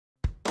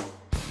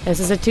This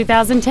is a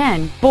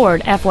 2010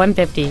 Ford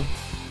F-150.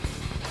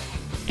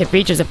 It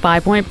features a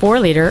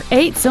 5.4-liter,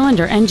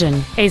 8-cylinder engine,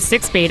 a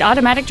 6-speed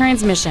automatic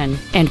transmission,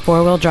 and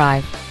 4-wheel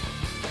drive.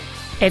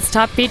 Its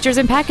top features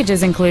and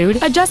packages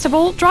include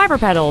adjustable driver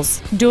pedals,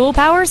 dual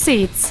power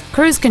seats,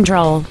 cruise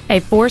control, a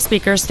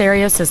 4-speaker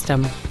stereo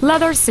system,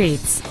 leather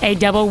seats, a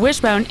double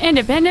wishbone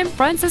independent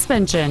front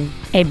suspension,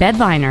 a bed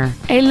liner,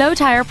 a low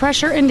tire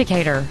pressure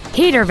indicator,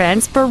 heater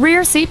vents for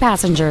rear seat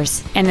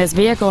passengers, and this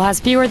vehicle has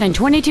fewer than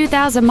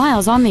 22,000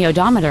 miles on the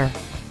odometer.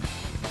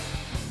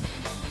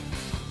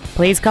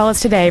 Please call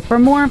us today for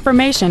more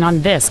information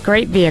on this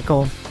great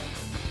vehicle.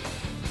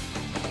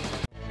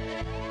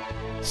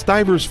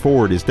 Stivers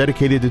Ford is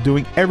dedicated to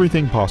doing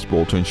everything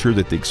possible to ensure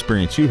that the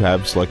experience you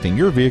have selecting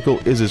your vehicle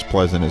is as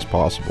pleasant as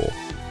possible.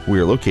 We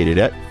are located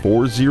at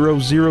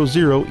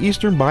 4000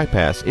 Eastern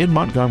Bypass in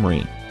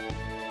Montgomery.